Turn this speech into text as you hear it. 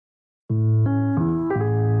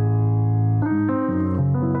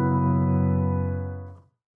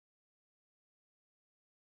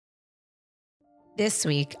This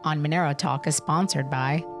week on Monero Talk is sponsored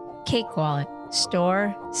by Cake Wallet.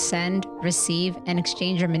 Store, send, receive, and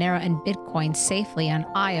exchange your Monero and Bitcoin safely on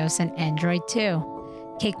iOS and Android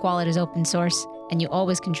too. Cake Wallet is open source, and you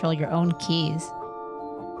always control your own keys.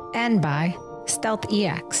 And by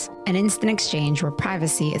StealthEX, an instant exchange where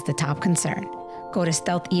privacy is the top concern. Go to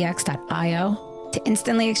stealthex.io to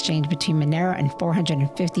instantly exchange between Monero and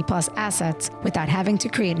 450 plus assets without having to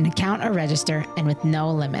create an account or register, and with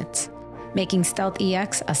no limits, making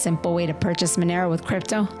StealthEX a simple way to purchase Monero with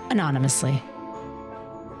crypto anonymously.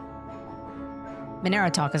 Monero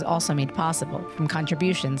Talk is also made possible from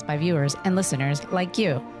contributions by viewers and listeners like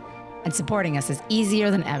you. And supporting us is easier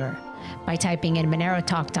than ever. By typing in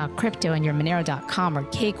MoneroTalk.crypto in your Monero.com or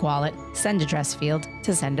Cake Wallet send address field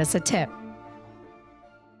to send us a tip.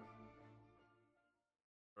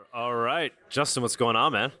 All right, Justin, what's going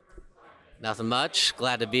on, man? Nothing much.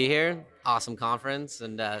 Glad to be here. Awesome conference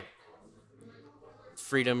and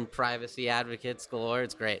freedom, privacy advocates galore.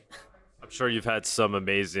 It's great. I'm sure you've had some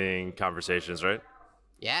amazing conversations, right?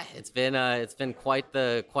 Yeah, it's been quite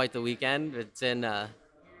the weekend. It's been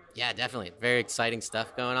definitely very exciting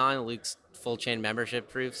stuff going on. Luke's full chain membership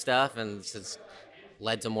proof stuff, and this has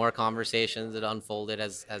led to more conversations that unfolded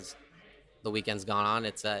as the weekend's gone on.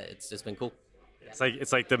 It's just been cool.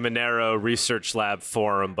 It's like the Monero Research Lab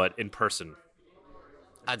forum, but in person.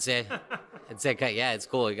 I'd say, yeah, it's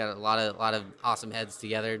cool. We got a lot of awesome heads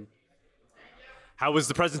together. How was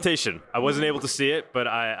the presentation? I wasn't able to see it, but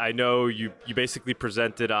I know you basically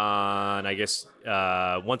presented on, I guess,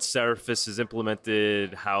 once Surface is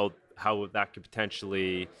implemented, how that could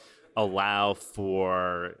potentially allow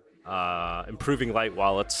for improving light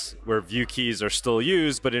wallets where view keys are still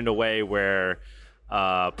used, but in a way where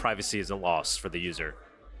privacy isn't lost for the user.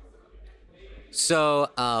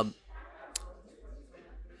 So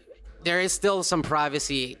there is still some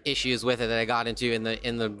privacy issues with it that I got into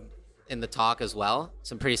in the talk as well.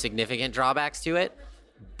 Some pretty significant drawbacks to it,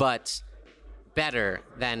 but better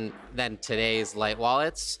than today's light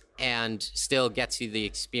wallets, and still gets you the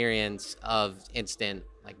experience of instant,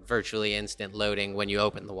 like virtually instant loading when you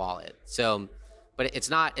open the wallet. So, but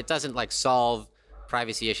it doesn't like solve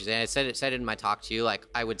privacy issues. And I said it in my talk too, like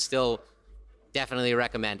I would still definitely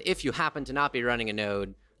recommend, if you happen to not be running a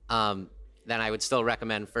node, then I would still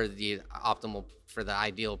recommend for the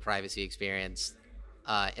ideal privacy experience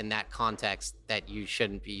in that context, that you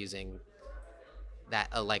shouldn't be using that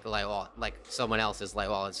like a light wallet, like someone else's light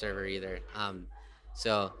wallet server either.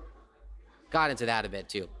 So got into that a bit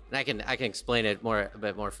too, and I can explain it a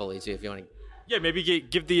bit more fully too if you want to. Yeah, maybe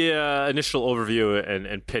give the initial overview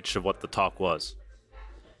and pitch of what the talk was.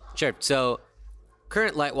 Sure. So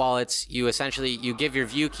current light wallets, you give your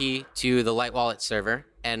view key to the light wallet server,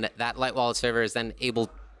 and that light wallet server is then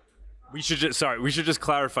able. We should just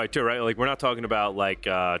clarify too, right? Like, we're not talking about like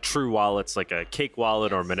true wallets like a Cake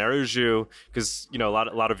Wallet or Monero, because a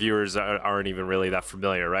lot of viewers aren't even really that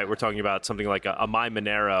familiar, right? We're talking about something like a My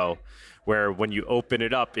Monero, where when you open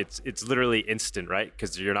it up, it's literally instant, right?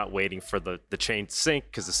 Because you're not waiting for the chain to sync,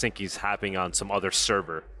 because the sync is happening on some other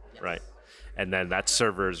server, yes. Right? And then that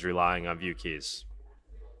server is relying on view keys.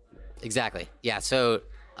 Exactly. Yeah. So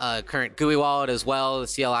current GUI wallet as well, the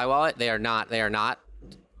CLI wallet, they are not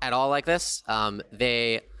at all like this.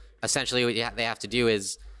 They essentially, what they have to do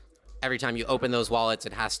is every time you open those wallets,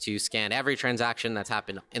 it has to scan every transaction that's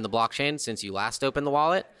happened in the blockchain since you last opened the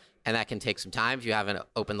wallet. And that can take some time if you haven't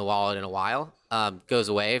opened the wallet in a while. Goes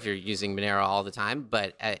away if you're using Monero all the time.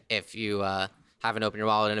 But if you haven't opened your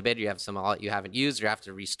wallet in a bit, you have some wallet you haven't used, or you have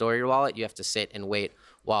to restore your wallet, you have to sit and wait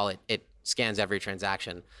while it scans every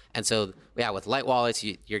transaction. And so, yeah, with light wallets,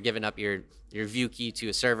 you're giving up your view key to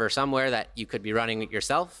a server somewhere that you could be running it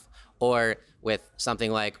yourself. Or with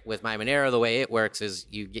something like with My Monero, the way it works is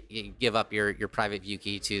you give up your private view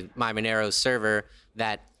key to My Monero's server,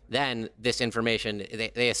 that then this information,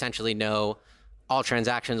 they essentially know all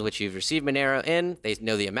transactions which you've received Monero in, they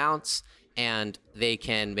know the amounts, and they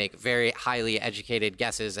can make very highly educated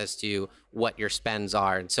guesses as to what your spends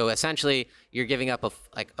are. And so essentially, you're giving up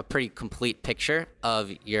a pretty complete picture of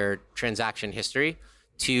your transaction history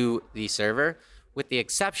to the server, with the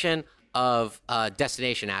exception of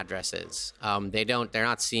destination addresses. They're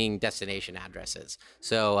not seeing destination addresses.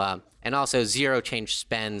 So, and also zero change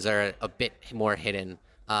spends are a bit more hidden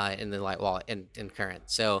in the light wallet in current.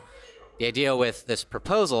 So the idea with this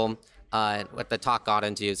proposal, what the talk got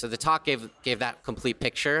into, so the talk gave that complete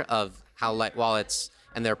picture of how light wallets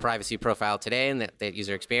and their privacy profile today and the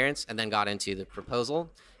user experience, and then got into the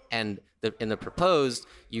proposal. And in the proposed,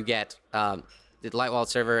 you get the light wallet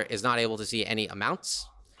server is not able to see any amounts.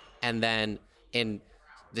 And then in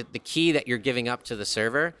the key that you're giving up to the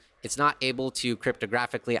server it's not able to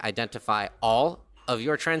cryptographically identify all of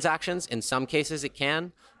your transactions. In some cases it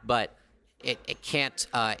can, but it can't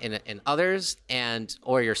in others,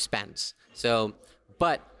 or your spends. So,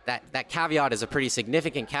 but that caveat is a pretty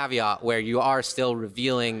significant caveat where you are still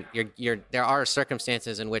revealing there are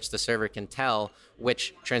circumstances in which the server can tell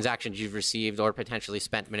which transactions you've received or potentially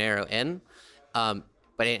spent Monero in,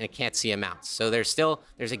 but it can't see amounts. So there's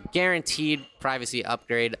a guaranteed privacy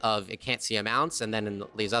upgrade of it can't see amounts, and then in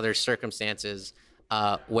these other circumstances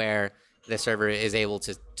where the server is able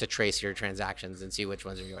to trace your transactions and see which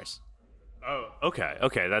ones are yours. Oh,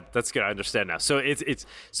 okay. That's good. I understand now. So it's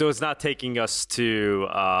not taking us to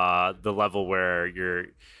the level where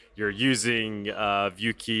you're using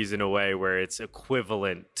view keys in a way where it's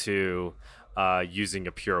equivalent to using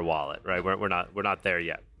a pure wallet, right? We're not there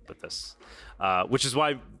yet with this, which is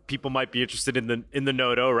why people might be interested in the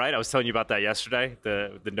Nodo, right? I was telling you about that yesterday.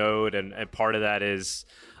 The node, and part of that is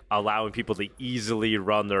allowing people to easily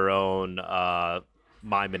run their own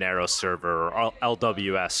My Monero server, or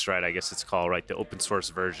LWS, right? I guess it's called, right? The open source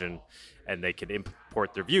version, and they can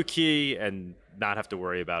import their view key and not have to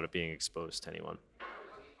worry about it being exposed to anyone.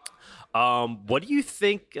 What do you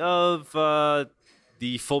think of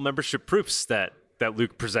the full membership proofs that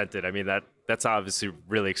Luke presented? I mean, that's obviously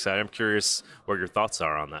really exciting. I'm curious what your thoughts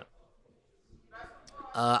are on that.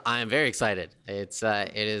 I am very excited. It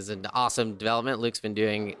is an awesome development. Luke's been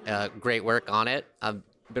doing great work on it. I've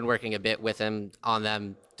been working a bit with him on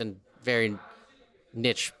them, done very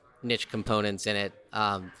niche components in it,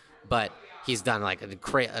 but he's done like an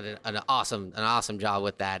awesome job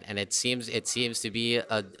with that, and it seems to be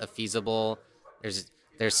a feasible.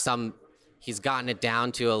 There's some, he's gotten it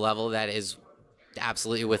down to a level that is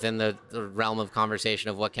absolutely within the realm of conversation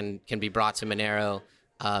of what can be brought to Monero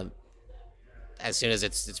as soon as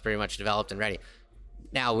it's pretty much developed and ready.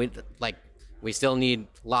 Now we still need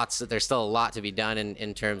there's still a lot to be done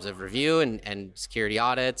in terms of review and security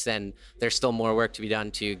audits, and there's still more work to be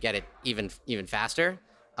done to get it even faster.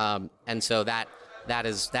 And so that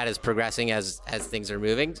is progressing as things are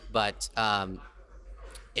moving, but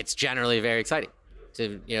it's generally very exciting.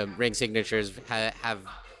 Ring signatures have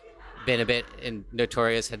been a bit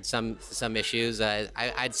notorious, had some issues.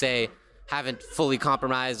 I'd say haven't fully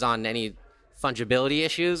compromised on any fungibility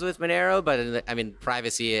issues with Monero, but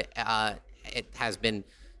privacy, it has been.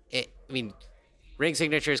 Ring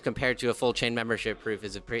signatures compared to a full chain membership proof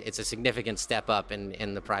it's a significant step up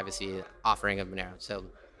in the privacy offering of Monero. So,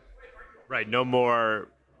 right, no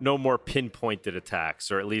more pinpointed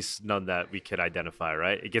attacks, or at least none that we could identify.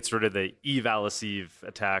 Right, it gets rid of the eval-eceive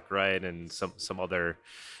attack, right, and some other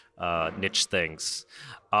niche things.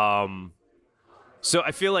 So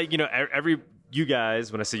I feel like you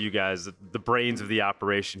guys, when I say you guys, the brains of the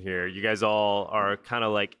operation here, you guys all are kind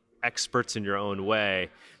of like experts in your own way.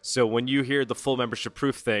 So when you hear the full membership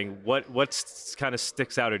proof thing, what kind of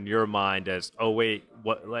sticks out in your mind as, oh wait,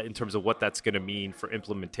 what, in terms of what that's going to mean for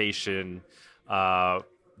implementation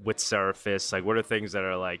with Seraphis? Like, what are things that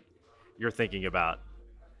are like you're thinking about?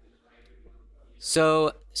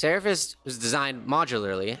 So Seraphis was designed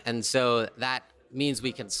modularly, and so that means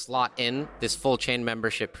we can slot in this full chain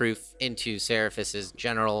membership proof into Seraphis's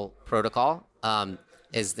general protocol,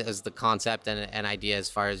 is the concept and idea as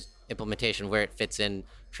far as implementation, where it fits in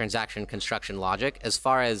transaction construction logic. As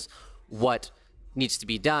far as what needs to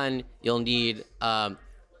be done, you'll need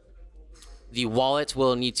the wallet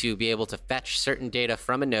will need to be able to fetch certain data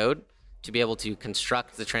from a node to be able to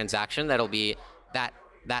construct the transaction. That'll be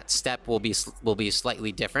that step will be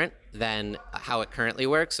slightly different than how it currently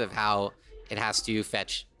works, of how it has to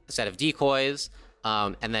fetch a set of decoys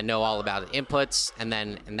and then know all about the inputs, and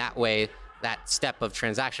then in that way, that step of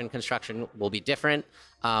transaction construction will be different.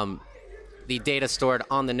 The data stored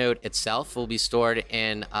on the node itself will be stored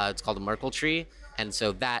in it's called a Merkle tree, and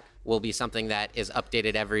so that will be something that is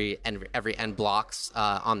updated every n blocks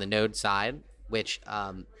on the node side, which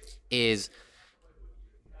is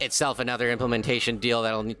itself another implementation deal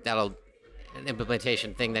that'll an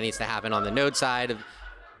implementation thing that needs to happen on the node side of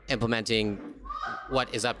implementing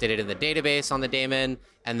what is updated in the database on the daemon,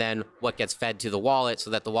 and then what gets fed to the wallet so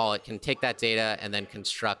that the wallet can take that data and then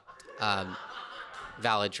construct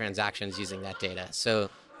valid transactions using that data. So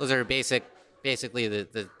those are basically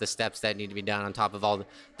the steps that need to be done on top of all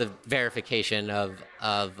the verification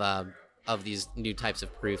of these new types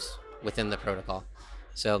of proofs within the protocol.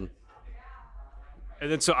 So.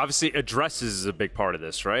 And then, so obviously, addresses is a big part of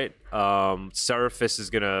this, right? Seraphis is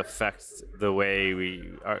going to affect the way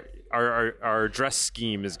our address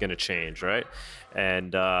scheme is going to change, right?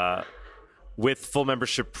 And with full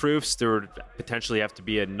membership proofs, there would potentially have to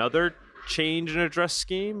be another change an address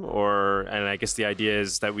scheme, and I guess the idea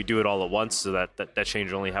is that we do it all at once, so that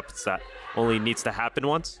change only needs to happen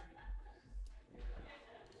once.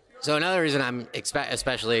 So another reason I'm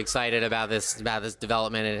especially excited about this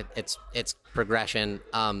development and its progression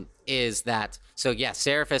is that, so yes,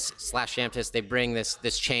 Seraphis / Shamtis, they bring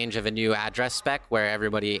this change of a new address spec where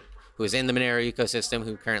everybody who is in the Monero ecosystem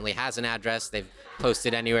who currently has an address, they've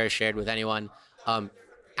posted anywhere, shared with anyone.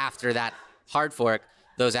 After that hard fork,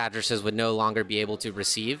 those addresses would no longer be able to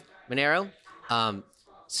receive Monero.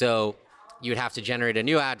 So you'd have to generate a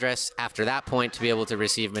new address after that point to be able to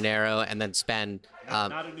receive Monero, and then spend...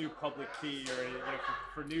 not a new public key or anything,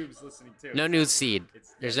 for noobs listening too. No new seed.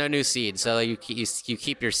 There's no new seed. So you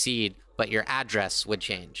keep your seed, but your address would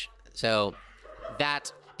change. So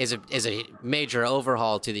that is a major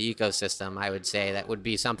overhaul to the ecosystem, I would say. That would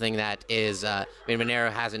be something that is...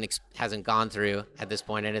 Monero hasn't gone through at this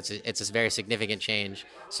point, and it's a very significant change.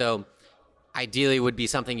 So ideally would be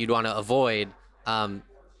something you'd want to avoid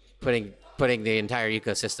putting the entire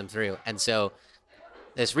ecosystem through. And so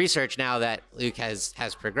this research now that Luke has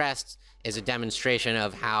progressed is a demonstration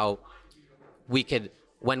of how we could,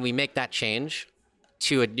 when we make that change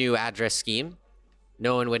to a new address scheme,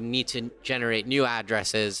 no one would need to generate new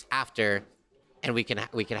addresses after, and we can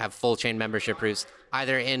have full chain membership proofs.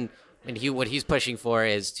 Either what he's pushing for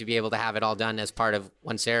is to be able to have it all done as part of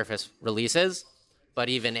when Seraphis releases. But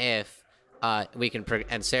even if we can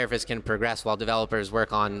and Seraphis can progress while developers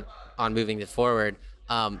work on moving it forward,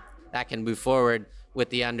 that can move forward with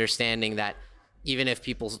the understanding that even if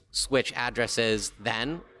people switch addresses,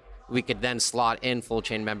 then we could then slot in full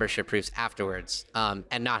chain membership proofs afterwards,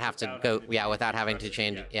 and not have to go without having to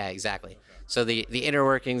change. Yeah, exactly. So the inner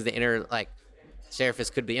workings,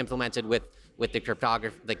 Seraphis could be implemented with the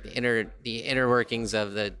cryptography, like the inner workings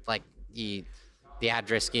of the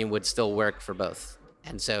address scheme would still work for both.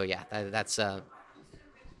 And so that's. And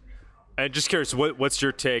just curious, what's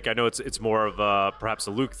your take? I know it's more of perhaps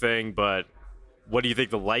a Luke thing, but what do you think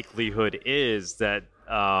the likelihood is that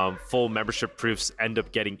full membership proofs end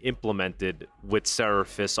up getting implemented with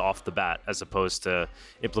Seraphis off the bat, as opposed to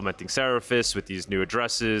implementing Seraphis with these new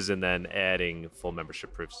addresses and then adding full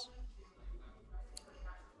membership proofs?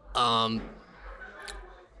 I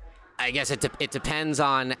guess it depends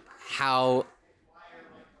on how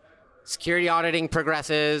security auditing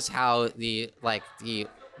progresses, how the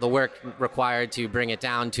work required to bring it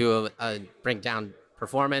down to bring down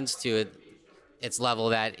performance to its level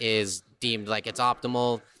that is deemed like it's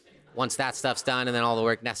optimal. Once that stuff's done, and then all the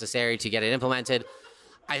work necessary to get it implemented,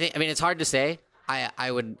 I mean it's hard to say.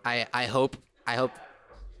 I hope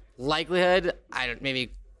likelihood.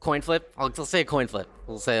 Maybe coin flip. I'll say coin flip.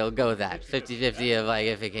 We'll go with that. 50-50 of like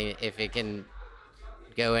if it can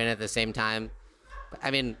go in at the same time. But, I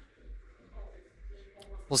mean,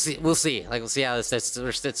 we'll see. We'll see how this is.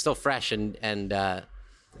 It's still fresh, and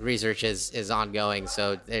research is ongoing.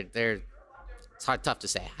 So it's tough to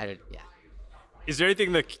say. Is there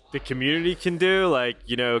anything that the community can do? Like,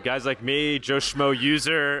 guys like me, Joe Schmo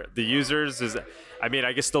the users I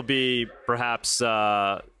guess there'll be perhaps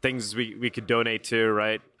things we could donate to,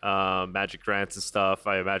 right? Magic grants and stuff.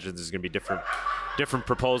 I imagine there's going to be different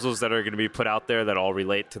proposals that are going to be put out there that all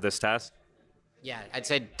relate to this task. Yeah, I'd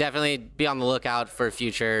say definitely be on the lookout for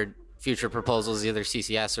future proposals, either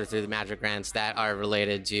CCS or through the Magic grants that are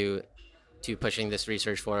related to pushing this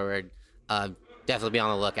research forward. Definitely be on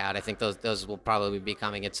the lookout. I think those will probably be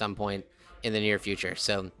coming at some point in the near future.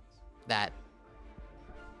 So that.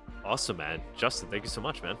 Awesome, man. Justin, thank you so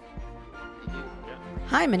much, man. Thank you. Yeah.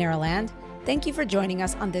 Hi, Monero Land. Thank you for joining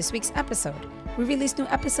us on this week's episode. We release new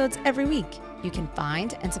episodes every week. You can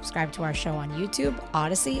find and subscribe to our show on YouTube,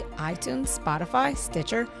 Odyssey, iTunes, Spotify,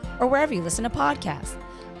 Stitcher, or wherever you listen to podcasts.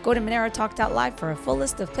 Go to MoneroTalk.live for a full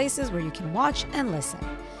list of places where you can watch and listen.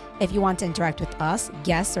 If you want to interact with us,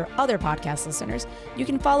 guests, or other podcast listeners, you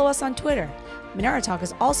can follow us on Twitter. Monero Talk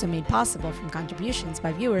is also made possible from contributions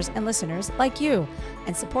by viewers and listeners like you,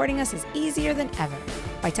 and supporting us is easier than ever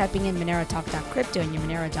by typing in MoneroTalk.crypto in your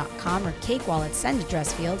Monero.com or Cake Wallet send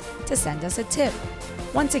address field to send us a tip.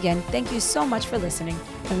 Once again, thank you so much for listening,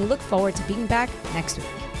 and we look forward to being back next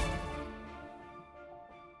week.